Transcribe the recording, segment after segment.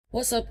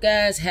What's up,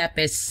 guys?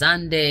 Happy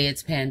Sunday.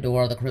 It's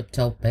Pandora the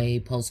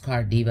Cryptobabe,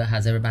 Postcard Diva.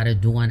 How's everybody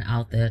doing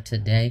out there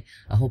today?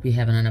 I hope you're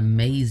having an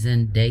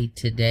amazing day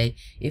today.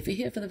 If you're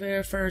here for the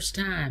very first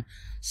time,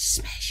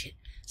 smash it.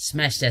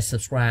 Smash that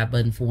subscribe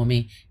button for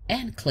me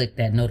and click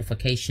that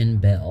notification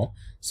bell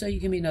so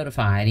you can be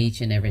notified each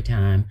and every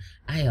time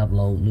I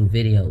upload new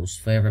videos.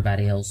 For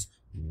everybody else,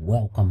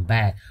 welcome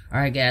back.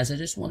 All right, guys, I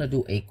just want to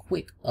do a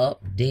quick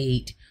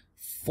update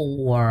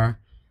for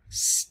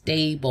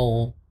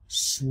stable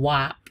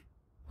swap.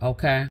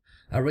 Okay,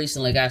 I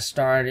recently got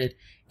started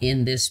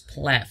in this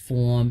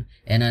platform,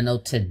 and I know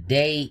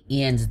today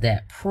ends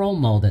that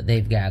promo that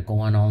they've got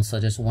going on, so I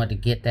just wanted to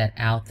get that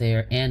out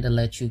there and to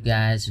let you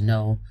guys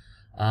know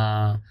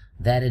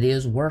that it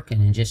is working,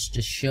 and just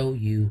to show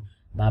you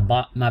my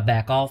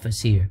back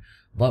office here.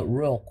 But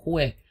real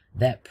quick,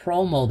 that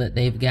promo that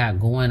they've got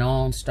going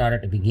on started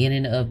at the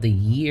beginning of the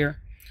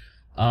year,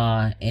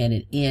 and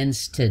it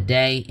ends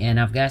today, and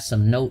I've got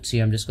some notes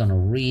here. I'm just going to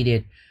read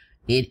it.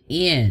 It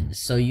ends,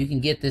 so you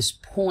can get this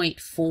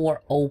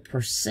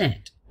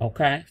 0.40%,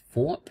 okay?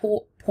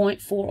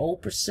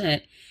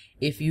 0.40%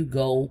 if you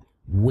go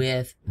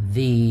with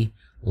the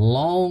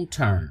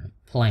long-term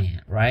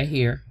plan right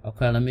here.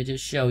 Okay, let me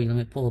just show you. Let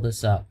me pull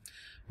this up.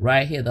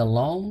 Right here, the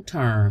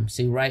long-term.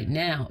 See, right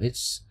now,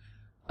 it's,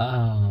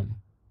 well,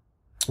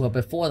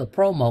 before the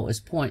promo,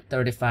 it's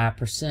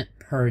 0.35%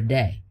 per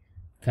day,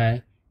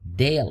 okay?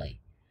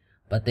 Daily.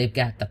 But they've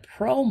got the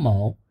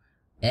promo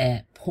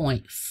at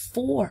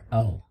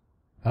 0.40,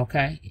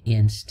 okay? It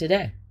ends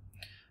today.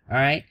 All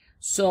right,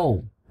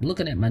 so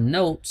looking at my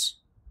notes,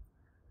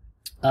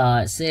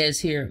 it says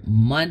here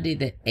Monday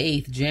the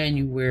 8th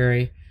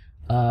January,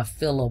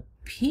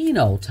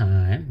 Filipino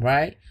time,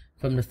 right?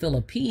 From the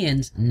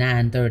Philippines,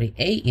 9:30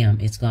 a.m.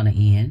 it's gonna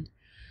end.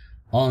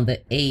 On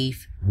the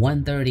 8th,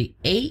 1:30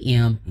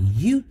 a.m.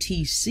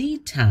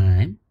 UTC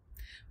time,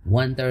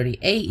 1:30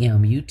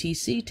 a.m.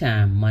 UTC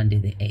time, Monday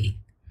the 8th.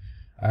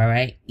 All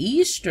right,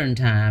 Eastern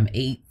time,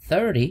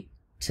 8:30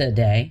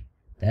 today.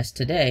 That's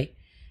today.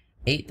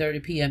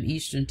 8:30 p.m.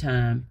 Eastern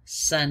time,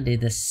 Sunday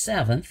the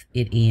 7th,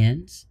 it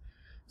ends.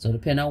 So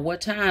depending on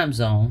what time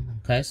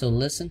zone, okay, so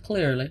listen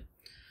clearly.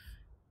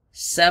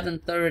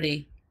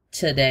 7:30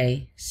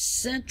 today,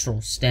 Central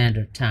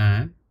Standard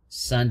Time,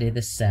 Sunday the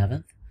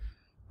 7th,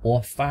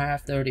 or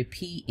 5:30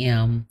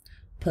 p.m.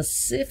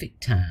 Pacific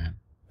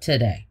time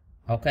today,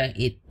 okay?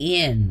 It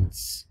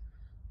ends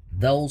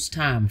those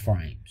time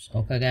frames,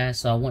 okay, guys?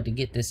 So I want to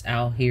get this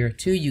out here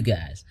to you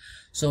guys.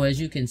 So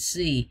as you can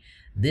see,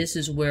 this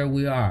is where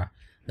we are.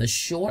 The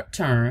short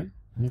term,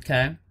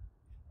 okay,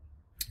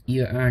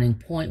 you're earning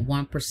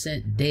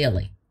 0.1%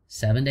 daily,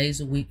 7 days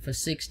a week for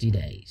 60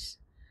 days.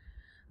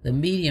 The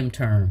medium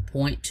term,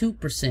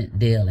 0.2%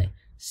 daily,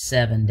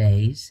 7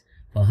 days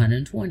for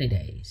 120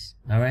 days.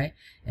 All right,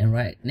 and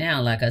right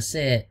now, like I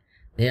said,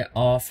 they're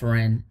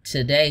offering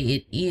today,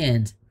 it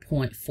ends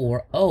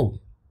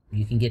 0.40.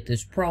 You can get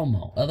this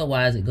promo.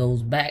 Otherwise, it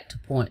goes back to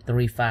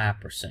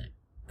 0.35%.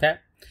 Okay?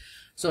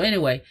 So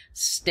anyway,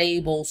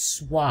 stable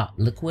swap.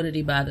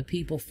 Liquidity by the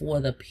people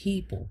for the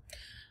people.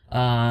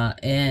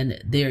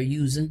 And they're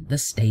using the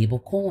stable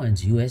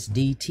coins,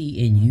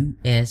 USDT and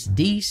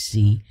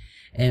USDC.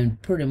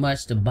 And pretty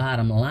much the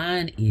bottom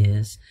line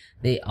is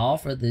they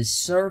offer these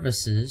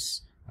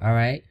services, all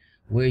right,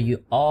 where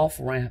you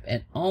off-ramp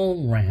and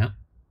on-ramp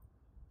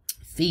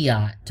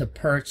fiat to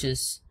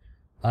purchase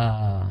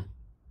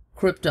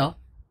crypto,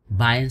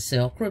 buy and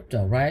sell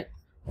crypto, right?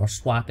 Or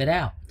swap it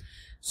out.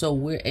 So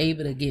we're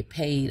able to get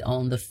paid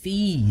on the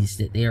fees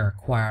that they're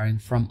acquiring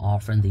from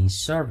offering these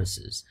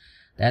services.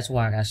 That's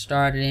why I got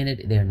started in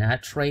it. They're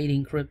not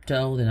trading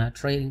crypto. They're not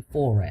trading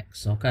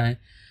Forex, okay?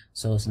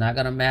 So it's not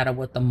going to matter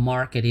what the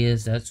market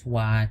is. That's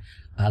why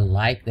I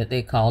like that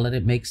they call it,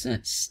 it makes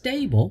sense,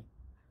 stable,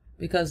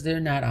 because they're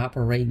not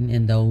operating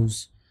in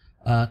those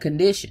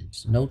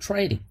conditions. No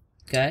trading,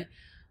 okay?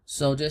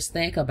 So just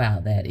think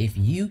about that. If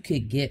you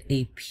could get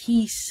a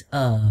piece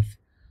of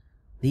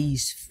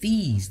these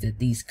fees that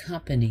these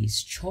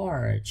companies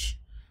charge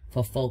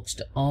for folks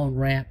to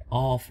on-ramp,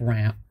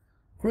 off-ramp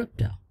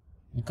crypto,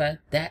 okay?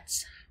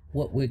 That's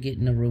what we're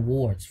getting the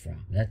rewards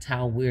from. That's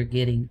how we're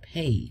getting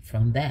paid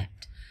from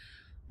that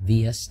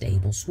via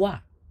stable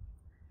swap.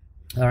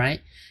 All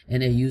right?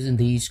 And they're using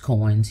these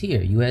coins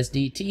here,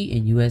 USDT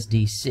and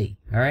USDC.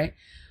 All right?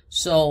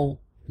 So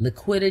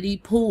liquidity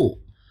pool.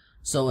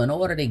 So in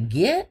order to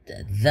get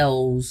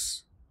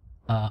those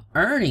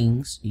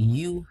earnings,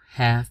 you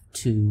have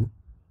to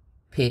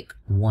pick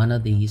one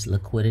of these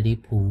liquidity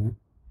pool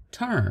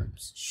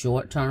terms: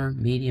 short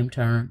term, medium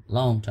term,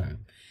 long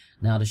term.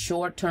 Now the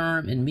short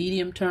term and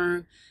medium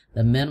term,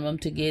 the minimum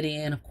to get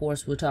in, of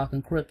course, we're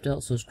talking crypto,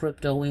 so it's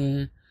crypto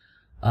in,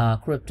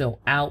 crypto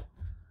out.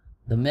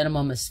 The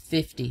minimum is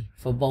 50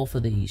 for both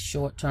of these,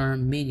 short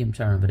term, medium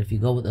term. But if you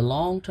go with the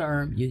long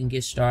term, you can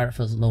get started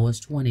for as low as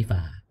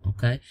 25.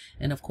 Okay,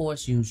 and of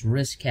course use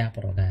risk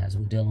capital, guys.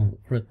 We're dealing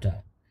with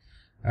crypto.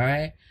 All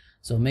right,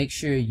 so make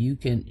sure you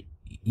can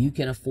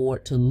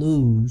afford to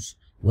lose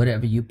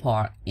whatever you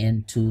park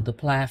into the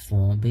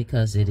platform,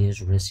 because it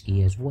is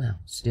risky as well.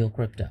 Still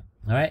crypto.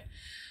 All right.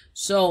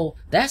 So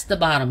that's the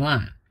bottom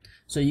line.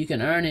 So you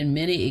can earn in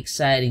many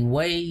exciting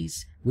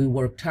ways. We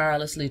work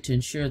tirelessly to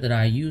ensure that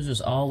our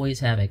users always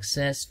have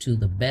access to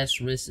the best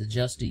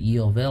risk-adjusted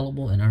yield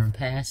available and earn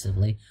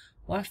passively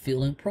while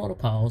fueling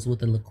protocols with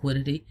the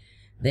liquidity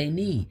they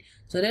need.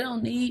 So they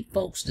don't need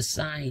folks to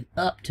sign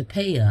up to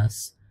pay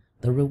us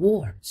the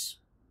rewards,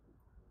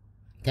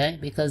 okay?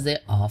 Because they're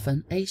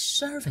often a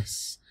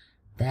service.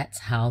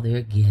 That's how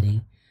they're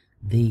getting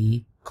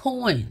the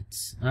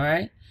coins, all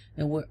right?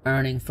 And we're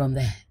earning from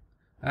that.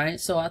 All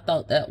right, so I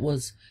thought that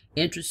was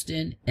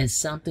interesting and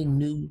something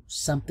new,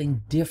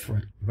 something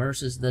different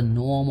versus the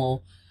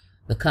normal.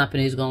 The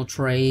company is going to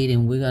trade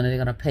and they're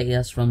going to pay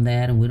us from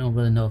that, and we don't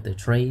really know if they're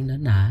trading or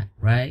not,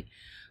 right?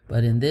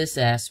 But in this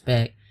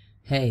aspect,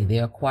 hey,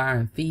 they're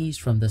acquiring fees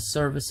from the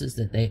services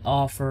that they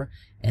offer,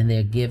 and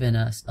they're giving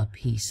us a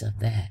piece of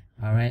that.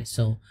 All right,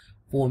 so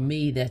for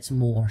me, that's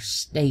more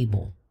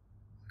stable.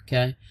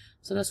 Okay,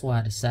 so that's why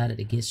I decided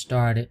to get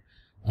started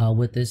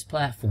with this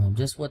platform.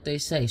 Just what they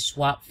say,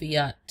 swap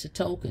fiat to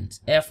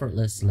tokens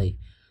effortlessly.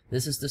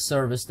 This is the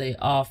service they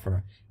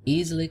offer.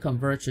 Easily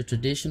convert your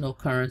traditional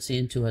currency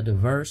into a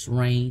diverse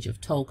range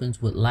of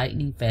tokens with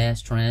lightning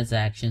fast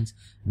transactions,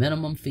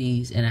 minimum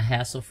fees, and a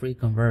hassle-free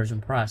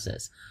conversion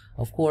process.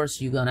 Of course,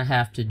 you're going to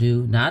have to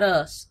do, not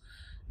us,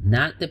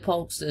 not the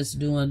folks that's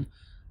doing,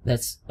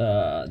 that's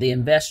the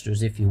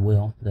investors, if you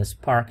will, that's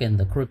parking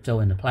the crypto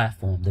in the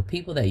platform. The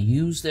people that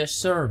use their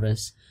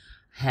service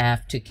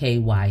have to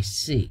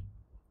KYC,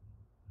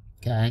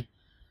 okay?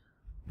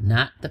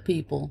 Not the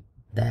people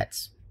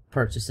that's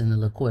purchasing the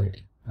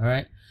liquidity, all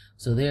right?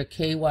 So they're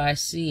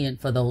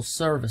KYCing for those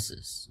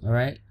services, all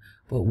right?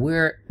 But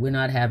we're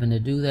not having to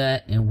do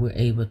that, and we're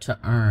able to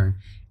earn.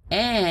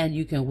 And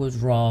you can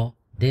withdraw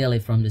daily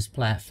from this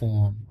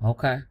platform,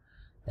 okay?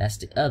 That's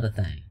the other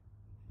thing.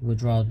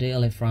 Withdraw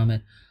daily from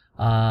it.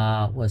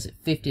 Was it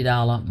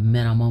 $50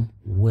 minimum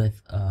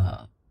with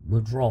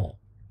withdrawal,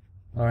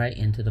 all right,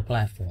 into the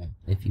platform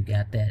if you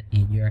got that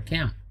in your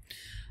account.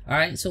 All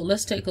right, so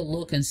let's take a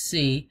look and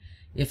see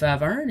if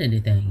I've earned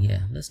anything.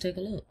 Yeah, let's take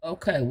a look.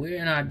 Okay, we're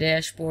in our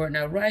dashboard.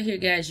 Now right here,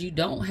 guys, you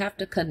don't have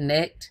to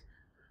connect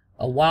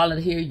a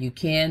wallet here. You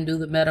can do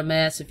the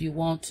MetaMask if you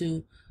want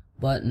to,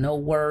 but no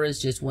worries.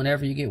 Just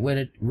whenever you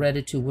get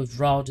ready to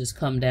withdraw, just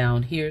come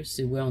down here.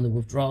 See, we're on the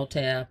withdrawal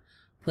tab.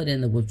 Put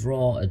in the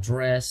withdrawal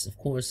address. Of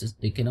course,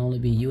 it can only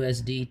be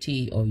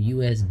USDT or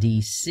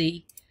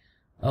USDC.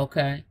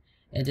 Okay,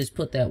 and just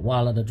put that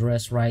wallet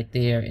address right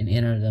there and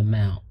enter the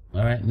amount.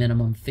 All right,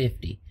 minimum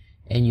 50,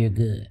 and you're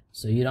good.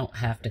 So you don't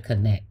have to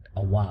connect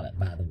a wallet,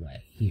 by the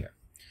way, here.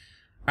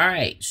 All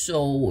right,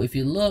 so if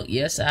you look,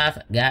 yes,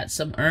 I've got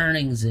some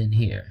earnings in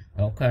here.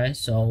 Okay,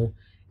 so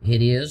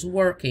it is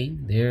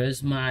working.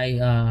 There's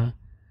my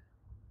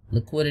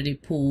liquidity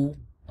pool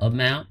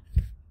amount.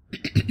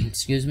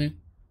 Excuse me.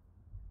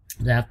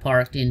 That I've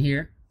parked in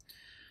here,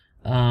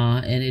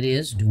 and it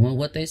is doing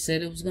what they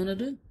said it was going to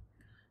do.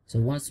 So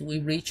once we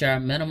reach our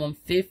minimum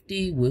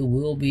 50, we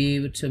will be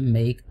able to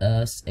make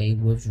us a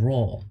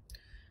withdrawal.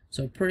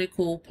 So pretty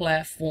cool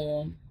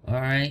platform. All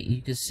right,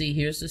 you can see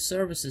here's the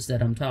services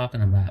that I'm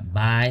talking about: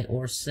 buy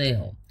or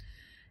sell.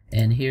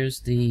 And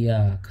here's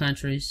the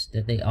countries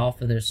that they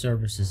offer their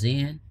services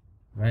in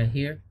right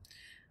here.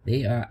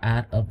 They are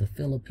out of the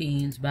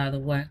Philippines, by the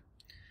way.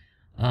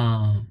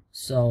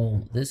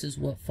 So this is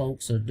what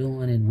folks are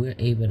doing, and we're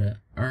able to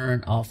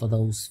earn off of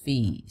those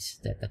fees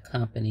that the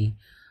company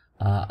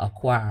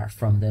acquire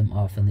from them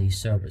offering these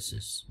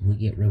services. We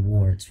get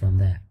rewards from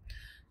that.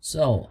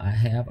 So I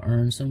have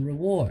earned some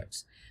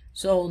rewards.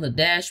 So the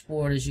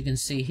dashboard, as you can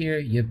see here,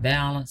 your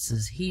balance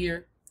is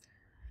here.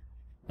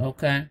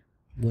 Okay,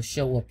 will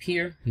show up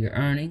here, your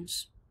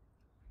earnings,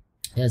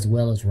 as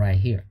well as right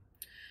here.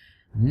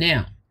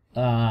 Now,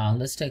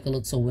 let's take a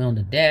look. So we're on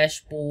the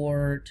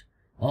dashboard.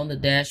 On the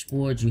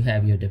dashboard, you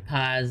have your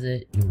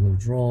deposit, your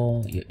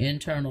withdrawal, your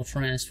internal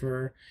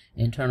transfer.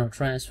 Internal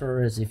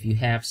transfer is if you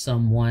have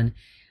someone,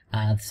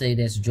 say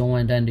that's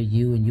joined under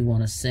you and you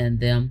want to send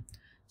them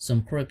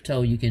some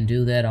crypto, you can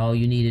do that. All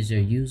you need is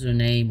their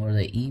username or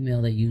the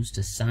email they use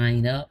to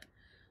sign up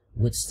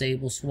with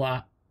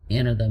StableSwap.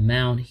 Enter the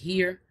amount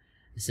here.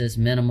 It says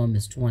minimum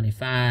is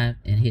 25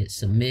 and hit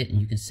submit, and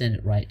you can send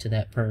it right to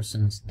that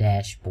person's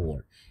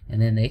dashboard.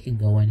 And then they can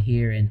go in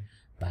here and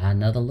buy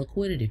another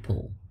liquidity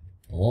pool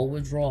or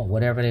withdraw,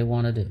 whatever they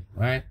want to do,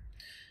 right?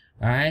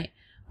 All right.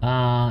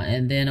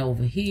 And then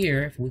over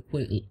here, if we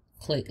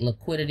click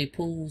liquidity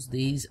pools,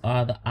 these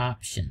are the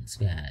options,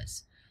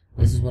 guys.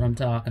 This is what I'm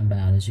talking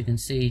about. As you can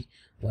see,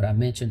 what I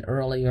mentioned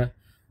earlier,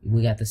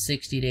 we got the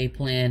 60-day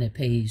plan. It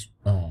pays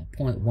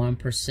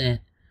 0.1%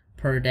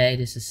 per day.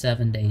 This is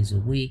 7 days a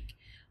week.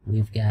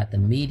 We've got the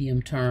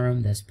medium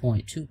term, that's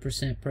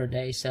 0.2% per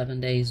day, 7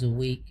 days a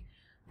week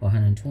for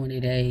 120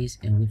 days.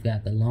 And we've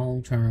got the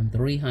long term,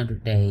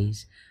 300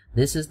 days.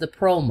 This is the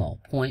promo,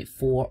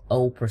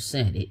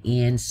 0.40%. It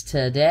ends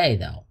today,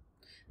 though.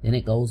 Then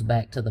it goes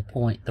back to the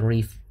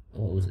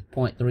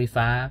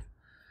 0.35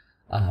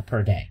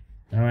 per day.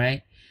 All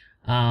right.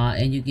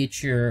 And you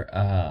get your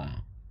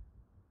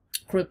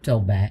crypto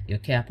back, your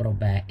capital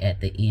back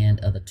at the end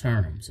of the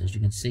term. So as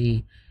you can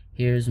see,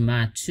 here's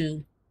my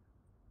 2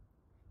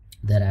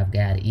 that I've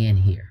got in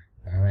here.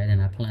 All right.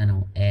 And I plan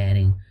on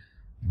adding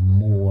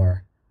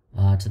more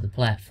to the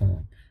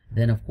platform.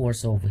 Then of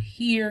course over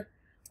here,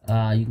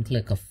 you can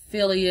click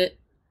affiliate.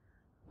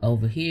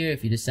 Over here,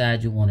 if you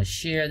decide you want to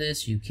share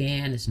this, you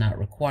can. It's not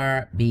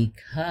required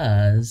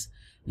because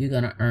you're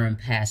going to earn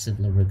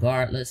passively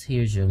regardless.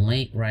 Here's your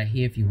link right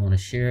here if you want to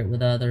share it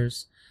with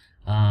others.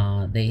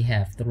 They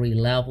have 3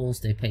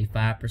 levels. They pay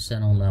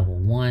 5% on level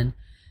 1,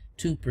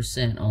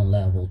 2% on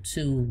level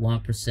 2,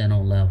 1%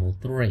 on level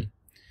 3.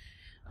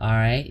 All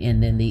right,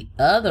 and then the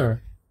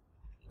other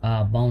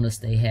bonus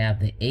they have,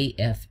 the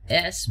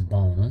AFS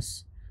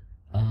bonus.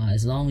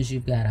 As long as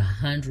you've got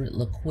 100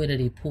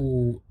 liquidity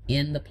pool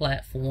in the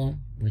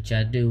platform, which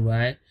I do,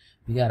 right?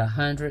 You got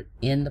 100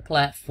 in the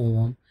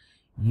platform,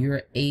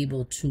 you're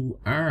able to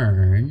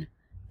earn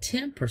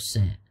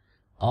 10%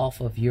 off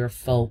of your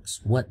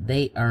folks what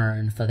they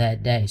earn for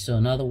that day. So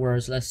in other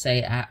words, let's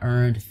say I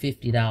earned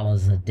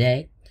 $50 a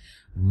day.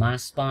 My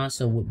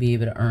sponsor would be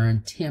able to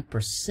earn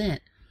 10%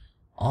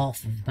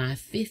 off of my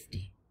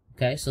 50.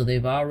 Okay, so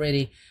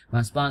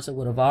my sponsor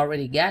would have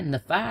already gotten the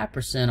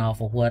 5%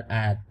 off of what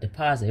I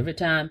deposit. Every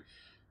time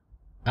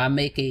I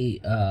make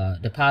a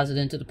deposit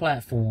into the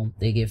platform,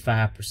 they get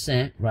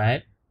 5%,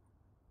 right?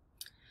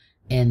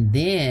 And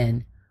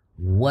then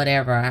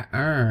whatever I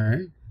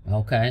earn,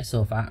 okay,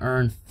 so if I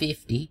earn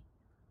 50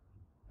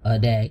 a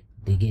day,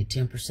 they get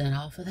 10%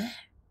 off of that.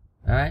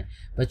 All right,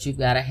 but you've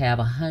got to have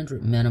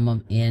 100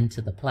 minimum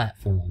into the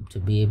platform to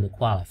be able to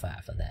qualify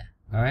for that.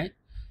 All right,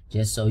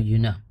 just so you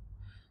know.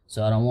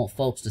 So I don't want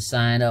folks to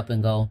sign up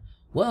and go,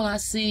 well, I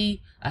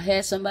see I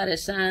had somebody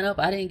sign up,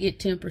 I didn't get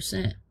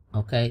 10%.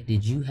 Okay,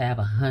 did you have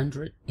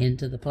 100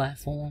 into the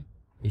platform?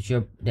 If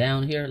you're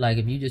down here, like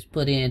if you just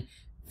put in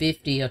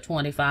 50 or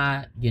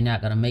 25, you're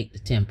not going to make the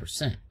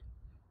 10%,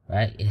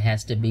 right? It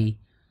has to be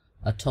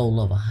a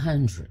total of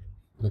 100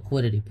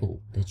 liquidity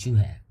pool that you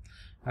have.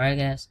 All right,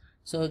 guys.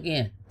 So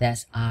again,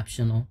 that's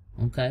optional,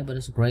 okay? But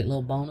it's a great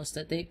little bonus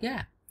that they've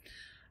got.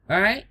 All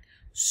right,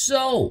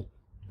 so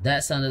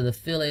that's under the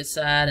affiliate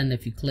side, and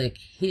if you click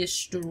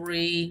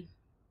history,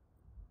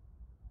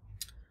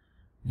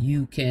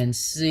 you can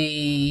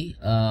see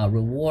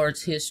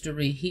rewards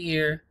history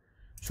here,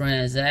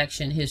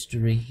 transaction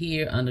history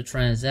here. Under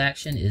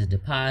transaction is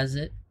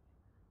deposit.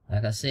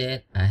 Like I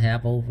said, I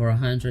have over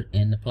 100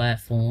 in the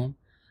platform.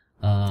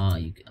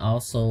 You can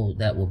also,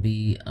 that will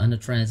be under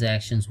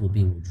transactions will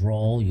be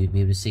withdrawal. You'll be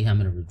able to see how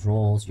many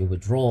withdrawals, your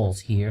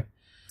withdrawals here.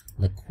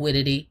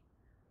 Liquidity,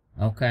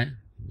 okay,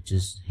 which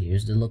is,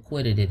 here's the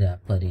liquidity that I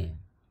put in,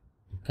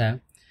 okay.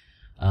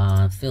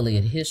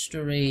 Affiliate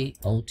history,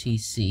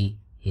 OTC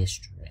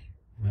history.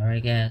 All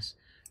right, guys,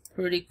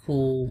 pretty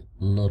cool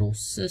little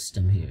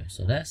system here.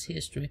 So that's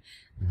history.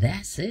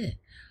 That's it.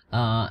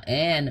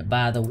 And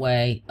by the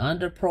way,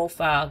 under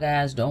profile,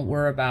 guys, don't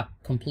worry about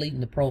completing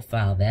the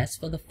profile. That's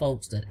for the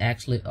folks that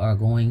actually are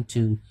going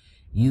to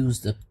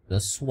use the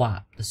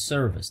swap, the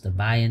service, the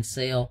buy and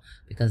sell,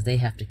 because they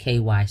have to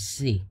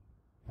KYC.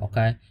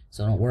 Okay,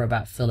 so don't worry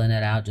about filling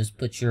that out. Just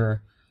put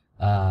your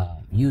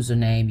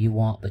username you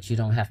want, but you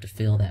don't have to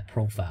fill that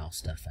profile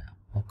stuff out.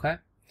 Okay.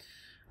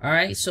 All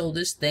right, so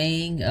this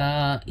thing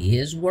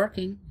is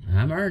working.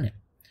 I'm earning.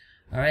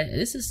 All right,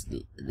 this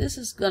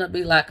is gonna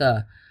be like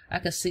a, I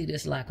can see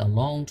this like a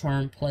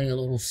long-term play, a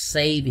little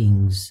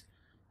savings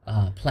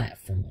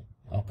platform.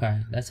 Okay,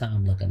 that's how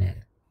I'm looking at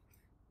it.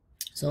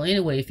 So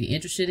anyway, if you're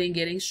interested in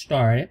getting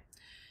started,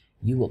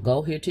 you will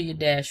go here to your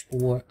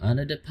dashboard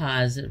under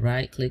deposit,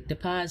 right? Click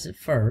deposit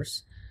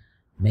first.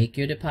 Make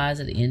your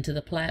deposit into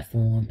the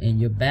platform,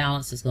 and your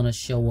balance is going to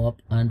show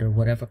up under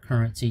whatever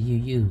currency you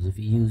use. If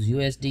you use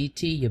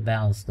USDT, your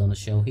balance is going to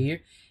show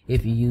here.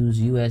 If you use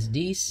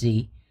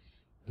USDC,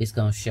 it's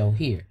going to show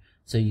here.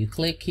 So you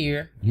click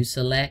here, you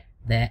select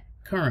that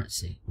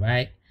currency,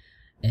 right?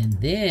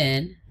 And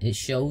then it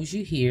shows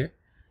you here.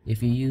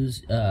 If you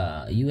use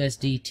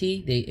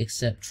USDT, they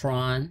accept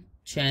Tron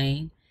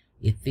chain,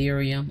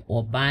 Ethereum,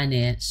 or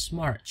Binance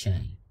Smart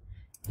Chain.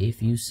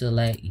 If you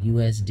select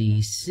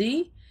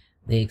USDC,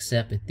 they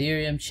accept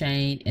Ethereum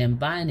chain and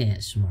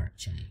Binance Smart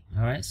Chain.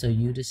 All right, so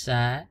you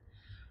decide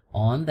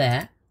on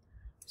that.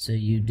 So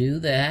you do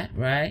that,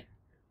 right?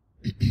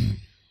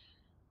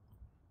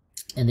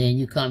 And then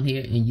you come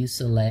here and you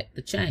select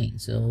the chain.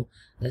 So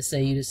let's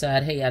say you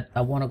decide, hey,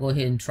 I want to go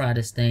ahead and try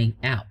this thing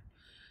out.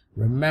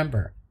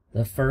 Remember,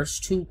 the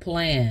first two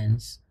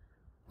plans,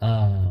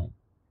 the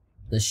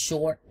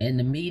short and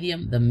the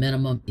medium, the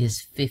minimum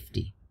is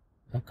 50.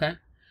 Okay.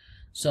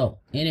 So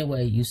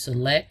anyway, you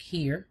select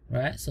here,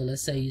 right? So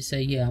let's say you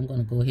say, yeah, I'm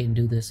going to go ahead and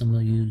do this. I'm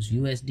going to use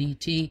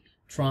USDT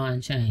Tron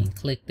chain.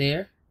 Click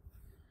there.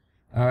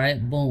 All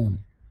right,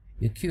 boom.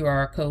 Your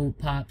QR code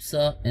pops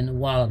up and the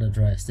wallet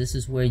address. This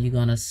is where you're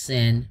going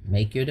to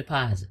make your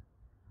deposit.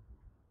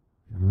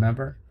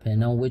 Remember,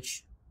 depending on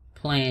which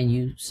plan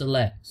you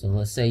select. So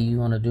let's say you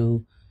want to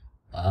do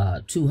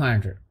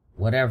 200,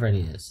 whatever it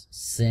is,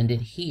 send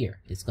it here.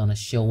 It's going to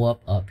show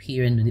up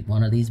here in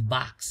one of these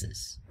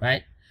boxes,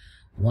 right?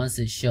 Once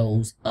it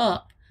shows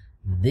up,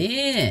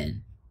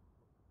 then,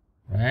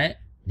 right,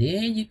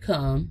 then you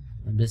come,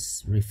 I'm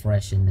just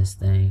refreshing this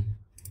thing.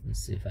 Let's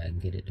see if I can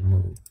get it to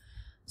move.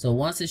 So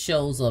once it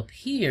shows up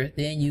here,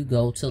 then you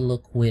go to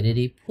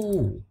liquidity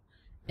pool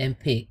and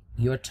pick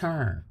your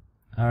term.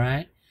 All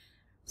right.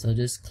 So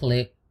just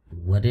click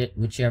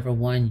whichever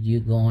one you're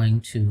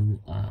going to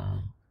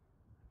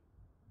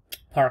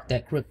park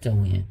that crypto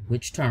in.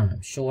 Which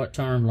term? Short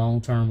term,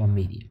 long term, or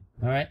medium.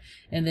 All right.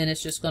 And then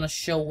it's just going to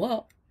show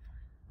up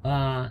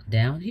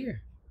down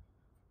here.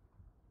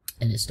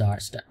 And it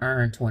starts to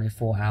earn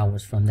 24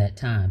 hours from that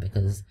time,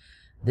 because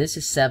this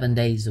is 7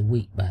 days a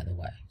week, by the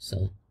way.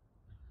 So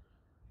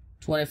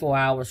 24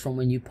 hours from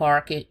when you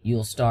park it,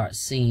 you'll start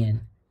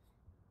seeing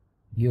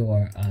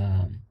your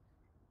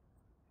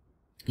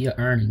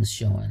earnings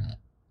showing up.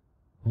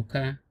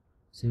 Okay,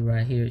 see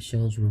right here it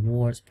shows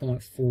rewards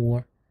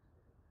 0.4.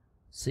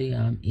 See,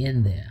 I'm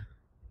in there.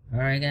 All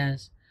right,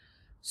 guys.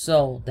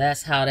 So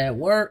that's how that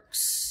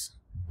works.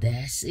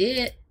 That's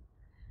it,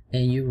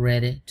 and you're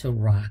ready to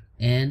rock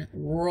and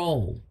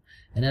roll.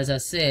 And as I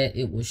said,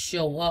 it will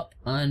show up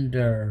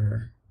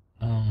under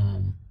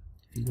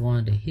if you go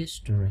under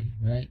history,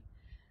 right,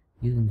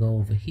 you can go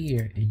over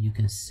here and you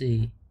can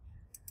see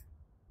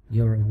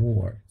your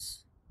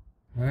rewards.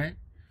 All right,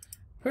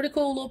 pretty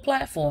cool little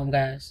platform,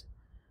 guys.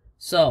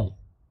 So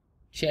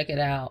check it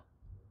out,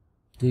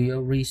 do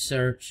your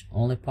research.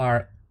 Only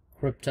part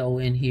crypto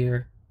in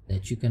here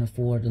that you can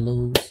afford to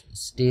lose is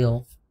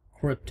still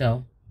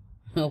crypto.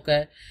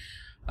 Okay,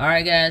 all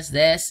right, guys,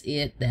 that's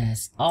it.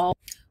 That's all.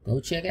 Go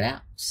check it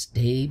out.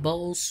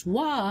 Stable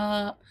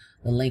Swap.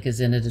 The link is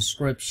in the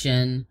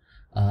description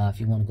if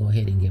you want to go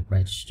ahead and get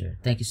registered.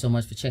 Thank you so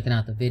much for checking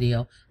out the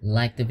video.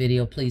 Like the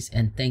video, please,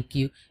 and thank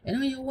you. And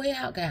on your way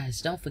out,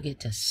 guys, don't forget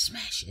to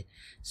smash it.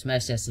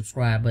 Smash that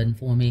subscribe button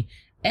for me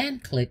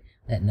and click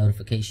that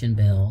notification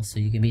bell so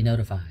you can be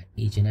notified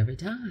each and every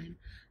time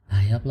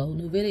I upload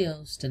new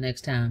videos. Till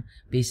next time,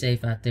 be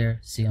safe out there.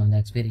 See you on the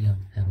next video.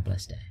 Have a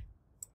blessed day.